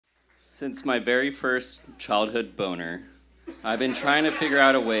Since my very first childhood boner, I've been trying to figure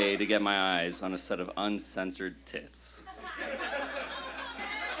out a way to get my eyes on a set of uncensored tits.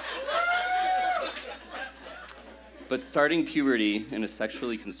 But starting puberty in a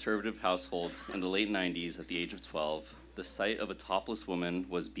sexually conservative household in the late 90s at the age of 12, the sight of a topless woman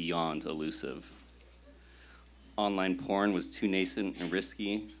was beyond elusive. Online porn was too nascent and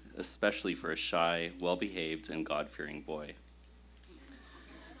risky, especially for a shy, well-behaved, and God-fearing boy.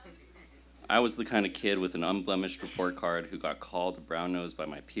 I was the kind of kid with an unblemished report card who got called brown-nosed by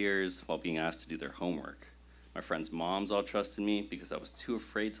my peers while being asked to do their homework. My friends' moms all trusted me because I was too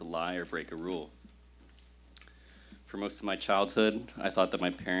afraid to lie or break a rule. For most of my childhood, I thought that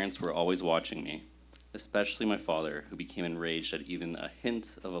my parents were always watching me, especially my father, who became enraged at even a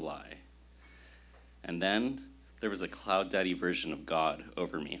hint of a lie. And then there was a cloud daddy version of God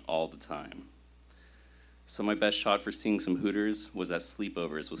over me all the time. So my best shot for seeing some Hooters was at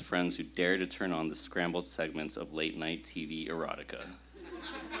sleepovers with friends who dared to turn on the scrambled segments of late-night TV erotica.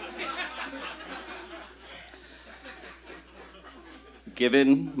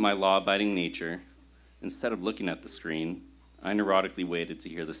 Given my law-abiding nature, instead of looking at the screen, I neurotically waited to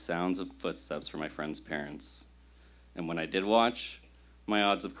hear the sounds of footsteps from my friends' parents. And when I did watch, my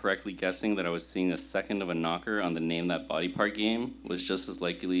odds of correctly guessing that I was seeing a second of a knocker on the Name That Body Part game was just as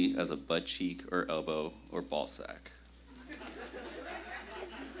likely as a butt cheek or elbow or ball sack.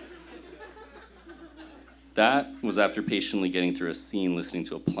 That was after patiently getting through a scene listening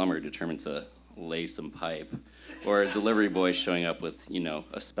to a plumber determined to lay some pipe, or a delivery boy showing up with,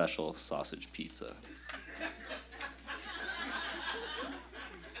 a special sausage pizza.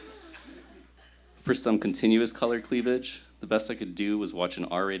 For some continuous color cleavage, the best I could do was watch an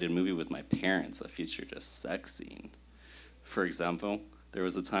R-rated movie with my parents that featured a sex scene. For example, there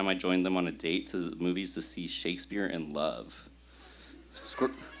was a time I joined them on a date to the movies to see Shakespeare in Love.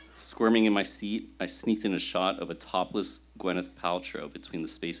 Squirming in my seat, I sneaked in a shot of a topless Gwyneth Paltrow between the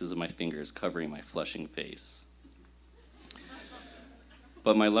spaces of my fingers covering my flushing face.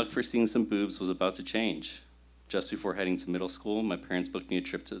 But my luck for seeing some boobs was about to change. Just before heading to middle school, my parents booked me a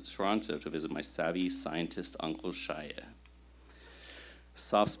trip to Toronto to visit my savvy scientist uncle, Shia.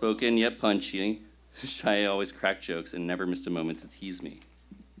 Soft-spoken yet punchy, Shia always cracked jokes and never missed a moment to tease me.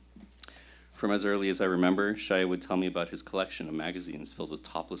 From as early as I remember, Shia would tell me about his collection of magazines filled with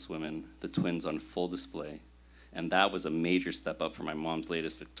topless women, the twins on full display. And that was a major step up from my mom's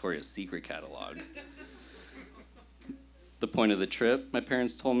latest Victoria's Secret catalog. The point of the trip, my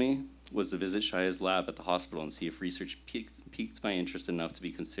parents told me, was to visit Shia's lab at the hospital and see if research piqued my interest enough to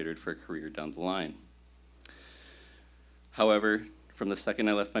be considered for a career down the line. However, from the second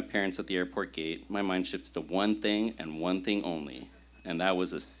I left my parents at the airport gate, my mind shifted to one thing and one thing only, and that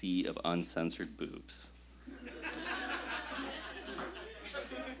was a sea of uncensored boobs.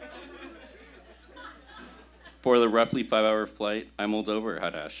 For the roughly 5-hour flight, I mulled over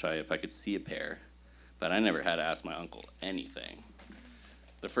how to ask Shia if I could see a pair, but I never had to ask my uncle anything.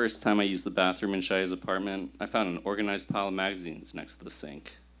 The first time I used the bathroom in Shia's apartment, I found an organized pile of magazines next to the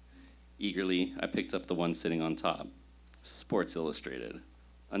sink. Eagerly, I picked up the one sitting on top. Sports Illustrated.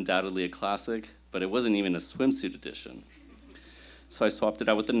 Undoubtedly a classic, but it wasn't even a swimsuit edition. So I swapped it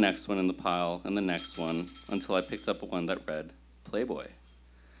out with the next one in the pile and the next one until I picked up one that read Playboy.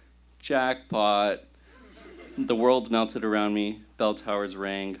 Jackpot! The world melted around me, bell towers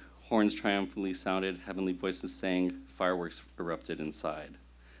rang, horns triumphantly sounded, heavenly voices sang, fireworks erupted inside.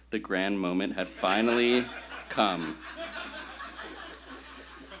 The grand moment had finally come.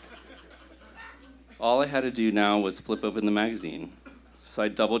 All I had to do now was flip open the magazine. So I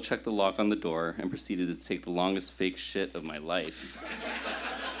double-checked the lock on the door and proceeded to take the longest fake shit of my life.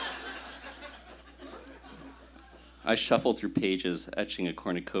 I shuffled through pages, etching a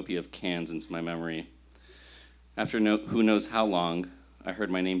cornucopia of cans into my memory. After who knows how long, I heard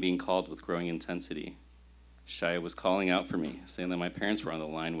my name being called with growing intensity. Shia was calling out for me, saying that my parents were on the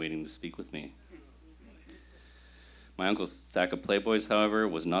line waiting to speak with me. My uncle's stack of Playboys, however,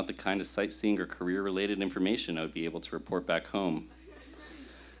 was not the kind of sightseeing or career-related information I would be able to report back home.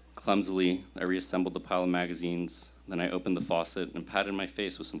 Clumsily, I reassembled the pile of magazines, then I opened the faucet and patted my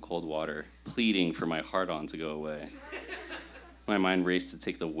face with some cold water, pleading for my heart-on to go away. My mind raced to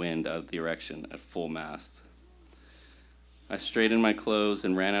take the wind out of the erection at full mast. I straightened my clothes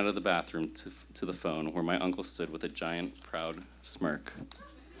and ran out of the bathroom to the phone, where my uncle stood with a giant, proud smirk.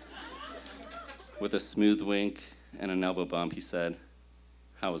 With a smooth wink and an elbow bump, he said,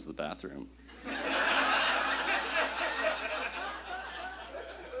 "How was the bathroom?"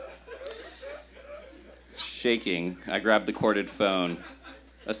 Shaking, I grabbed the corded phone,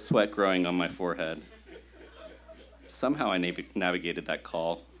 a sweat growing on my forehead. Somehow I navigated that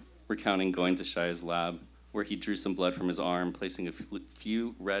call, recounting going to Shia's lab, where he drew some blood from his arm, placing a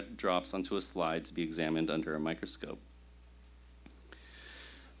few red drops onto a slide to be examined under a microscope.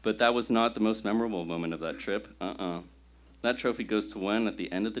 But that was not the most memorable moment of that trip. That trophy goes to when, at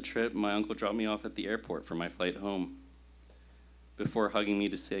the end of the trip, my uncle dropped me off at the airport for my flight home. Before hugging me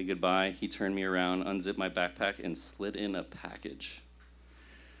to say goodbye, he turned me around, unzipped my backpack, and slid in a package.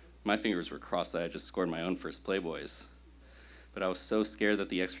 My fingers were crossed that I just scored my own first Playboys. But I was so scared that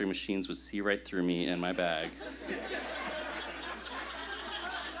the x-ray machines would see right through me and my bag.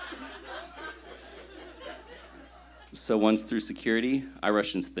 So once through security, I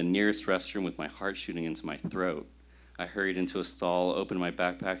rushed into the nearest restroom with my heart shooting into my throat. I hurried into a stall, opened my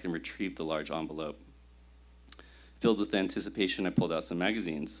backpack, and retrieved the large envelope. Filled with anticipation, I pulled out some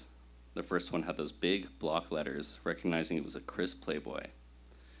magazines. The first one had those big block letters, recognizing it was a crisp Playboy.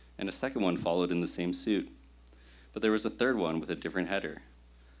 And a second one followed in the same suit. But there was a third one with a different header.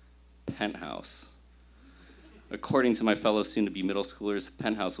 Penthouse. According to my fellow soon-to-be middle schoolers,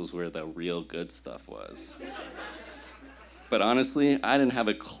 Penthouse was where the real good stuff was. But honestly, I didn't have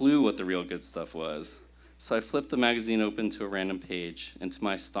a clue what the real good stuff was. So I flipped the magazine open to a random page, and to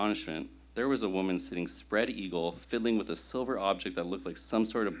my astonishment, there was a woman sitting spread eagle, fiddling with a silver object that looked like some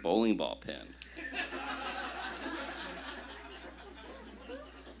sort of bowling ball pin.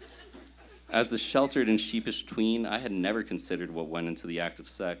 As a sheltered and sheepish tween, I had never considered what went into the act of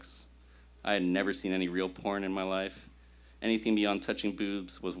sex. I had never seen any real porn in my life. Anything beyond touching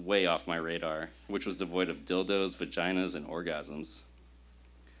boobs was way off my radar, which was devoid of dildos, vaginas, and orgasms.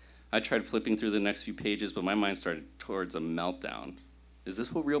 I tried flipping through the next few pages, but my mind started towards a meltdown. Is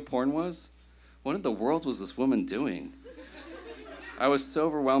this what real porn was? What in the world was this woman doing? I was so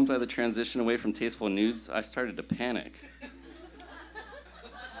overwhelmed by the transition away from tasteful nudes, I started to panic.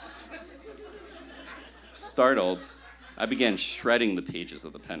 Startled, I began shredding the pages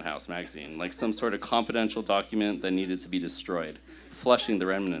of the Penthouse magazine like some sort of confidential document that needed to be destroyed, flushing the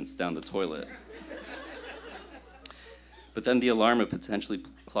remnants down the toilet. But then the alarm of potentially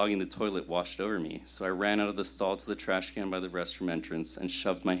clogging the toilet washed over me, so I ran out of the stall to the trash can by the restroom entrance and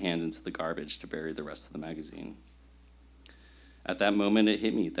shoved my hand into the garbage to bury the rest of the magazine. At that moment, it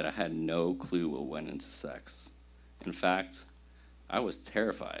hit me that I had no clue what went into sex. In fact, I was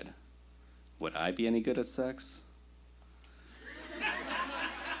terrified. Would I be any good at sex?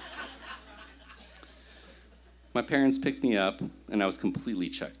 My parents picked me up, and I was completely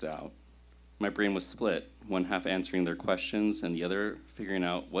checked out. My brain was split, one half answering their questions and the other figuring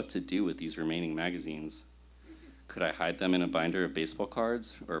out what to do with these remaining magazines. Could I hide them in a binder of baseball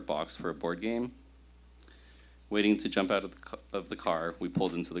cards or a box for a board game? Waiting to jump out of the car, we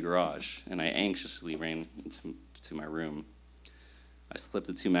pulled into the garage, and I anxiously ran to my room. I slipped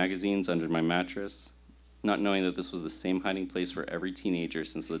the two magazines under my mattress, not knowing that this was the same hiding place for every teenager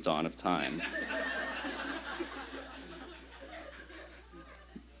since the dawn of time.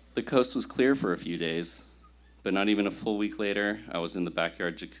 The coast was clear for a few days, but not even a full week later, I was in the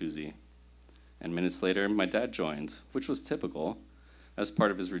backyard jacuzzi. And minutes later, my dad joined, which was typical. As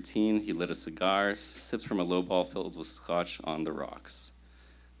part of his routine, he lit a cigar, sipped from a lowball filled with scotch on the rocks.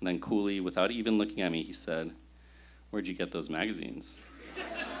 And then coolly, without even looking at me, he said, "Where'd you get those magazines?"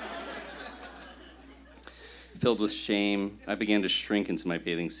 Filled with shame, I began to shrink into my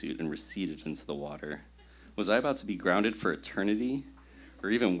bathing suit and receded into the water. Was I about to be grounded for eternity? Or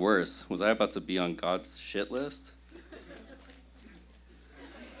even worse, was I about to be on God's shit list?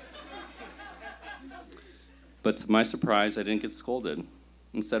 But to my surprise, I didn't get scolded.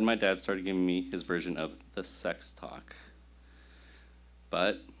 Instead, my dad started giving me his version of the sex talk.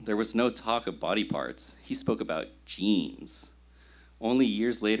 But there was no talk of body parts. He spoke about genes. Only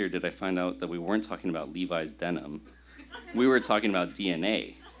years later did I find out that we weren't talking about Levi's denim. We were talking about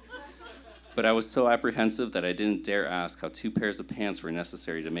DNA. But I was so apprehensive that I didn't dare ask how 2 pairs of pants were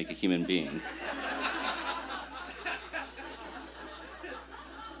necessary to make a human being.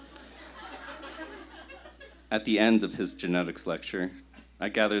 At the end of his genetics lecture, I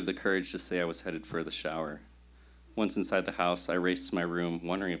gathered the courage to say I was headed for the shower. Once inside the house, I raced to my room,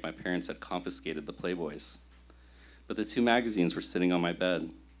 wondering if my parents had confiscated the Playboys. But the 2 magazines were sitting on my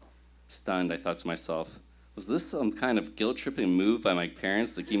bed. Stunned, I thought to myself, was this some kind of guilt-tripping move by my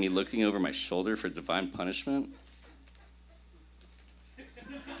parents to keep me looking over my shoulder for divine punishment?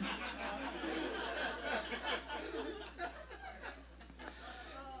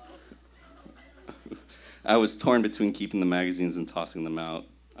 I was torn between keeping the magazines and tossing them out.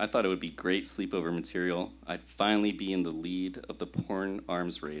 I thought it would be great sleepover material. I'd finally be in the lead of the porn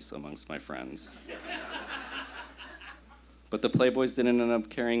arms race amongst my friends. But the Playboys didn't end up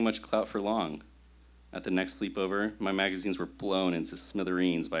carrying much clout for long. At the next sleepover, my magazines were blown into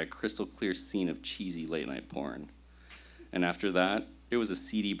smithereens by a crystal clear scene of cheesy late night porn. And after that, it was a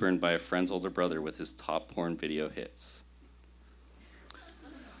CD burned by a friend's older brother with his top porn video hits.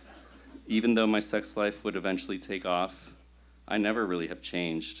 Even though my sex life would eventually take off, I never really have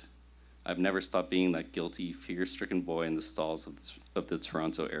changed. I've never stopped being that guilty, fear-stricken boy in the stalls of the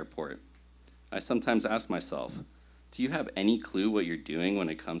Toronto airport. I sometimes ask myself, do you have any clue what you're doing when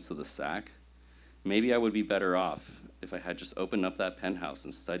it comes to the sack? Maybe I would be better off if I had just opened up that penthouse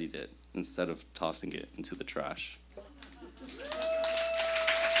and studied it instead of tossing it into the trash.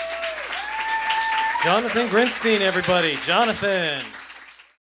 Jonathan Grinstein, everybody. Jonathan.